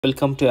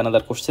Welcome to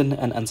another question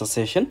and answer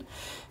session.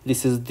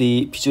 This is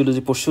the physiology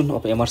portion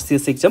of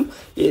MRCS exam.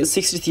 A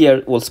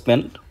 63-year-old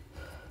man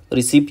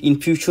received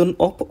infusion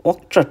of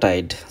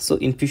octreotide. So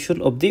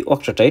infusion of the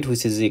octreotide,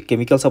 which is a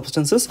chemical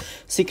substances,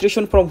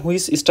 secretion from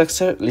which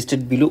structure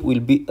listed below will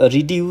be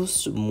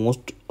reduced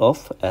most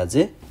of as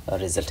a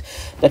result.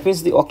 That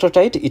means the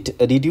octreotide, it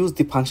reduces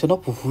the function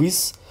of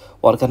which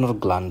organ or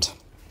gland.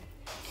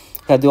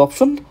 Have the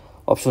option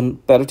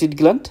parotid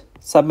gland,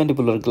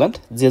 submandibular gland,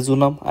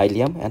 jejunum,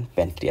 ileum, and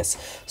pancreas.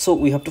 So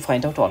we have to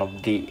find out one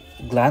of the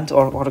gland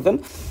or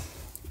organ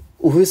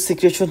whose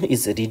secretion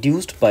is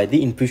reduced by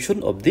the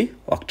infusion of the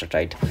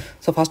octreotide.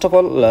 So first of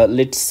all,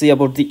 let's see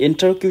about the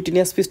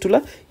enterocutaneous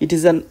fistula. It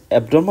is an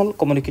abnormal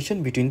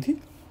communication between the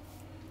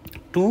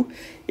two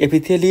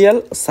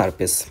epithelial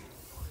surface.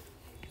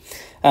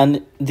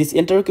 And this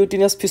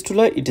enterocutaneous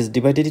fistula, it is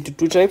divided into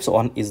two types.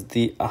 One is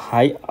the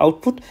high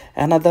output,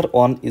 another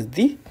one is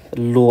the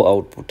low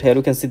output. Here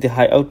you can see the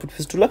high output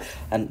fistula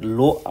and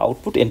low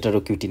output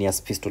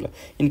enterocutaneous fistula.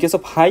 In case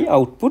of high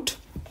output,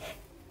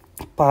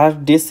 per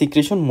day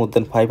secretion more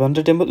than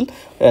 500 ml,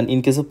 and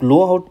in case of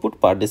low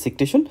output, per day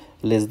secretion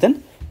less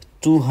than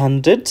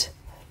 200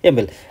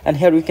 ml. And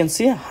here we can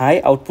see a high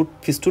output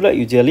fistula.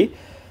 Usually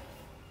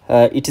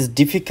it is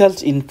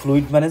difficult in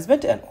fluid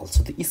management and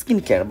also the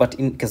skin care, but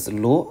in case of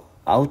low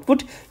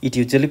output, it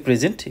usually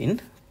present in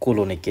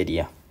colonic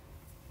area.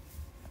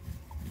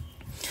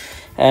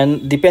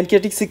 And the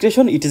pancreatic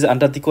secretion, it is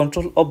under the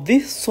control of the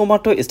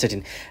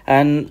somatostatin.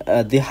 And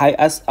the high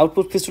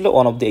output fistula,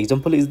 one of the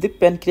example is the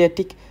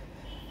pancreatic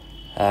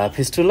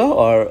fistula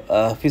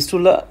or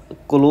fistula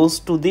close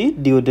to the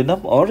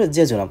duodenum or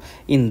jejunum.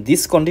 In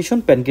this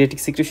condition, pancreatic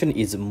secretion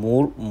is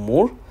more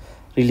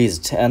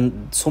released,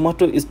 and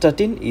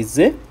somatostatin is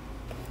a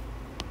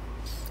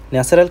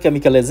natural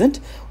chemical agent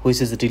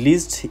which is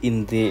released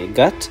in the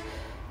gut,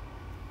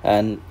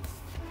 and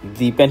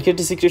the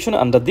pancreatic secretion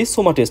under the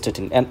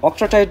somatostatin. And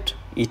octreotide,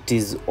 it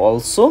is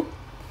also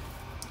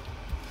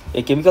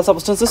a chemical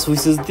substance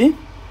which is the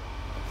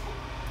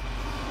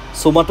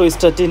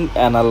somatostatin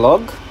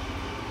analog,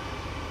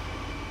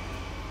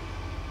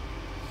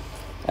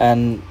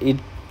 and it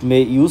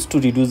may use to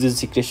reduce the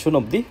secretion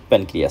of the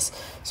pancreas.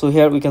 So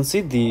here we can see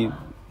the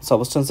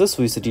substances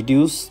which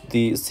reduce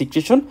the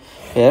secretion.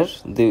 Here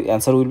the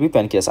answer will be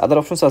pancreas. Other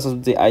options such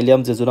as the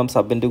ileum, jejunum,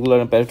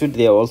 submandibular, and parotid,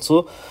 they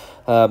also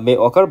may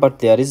occur, but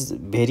there is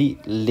very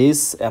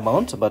less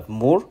amount, but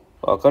more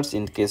occurs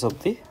in case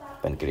of the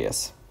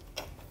pancreas.